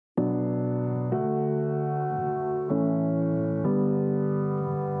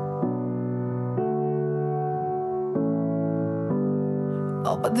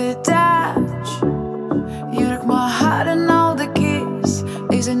What the touch? You took my heart and all the keys.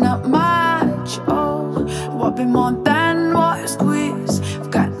 Is it not much? Oh, what be more than what you squeeze?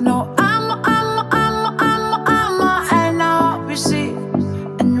 I've got no and I hope you see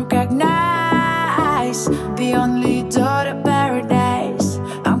and recognize the only door to paradise.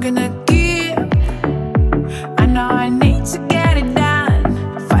 I'm gonna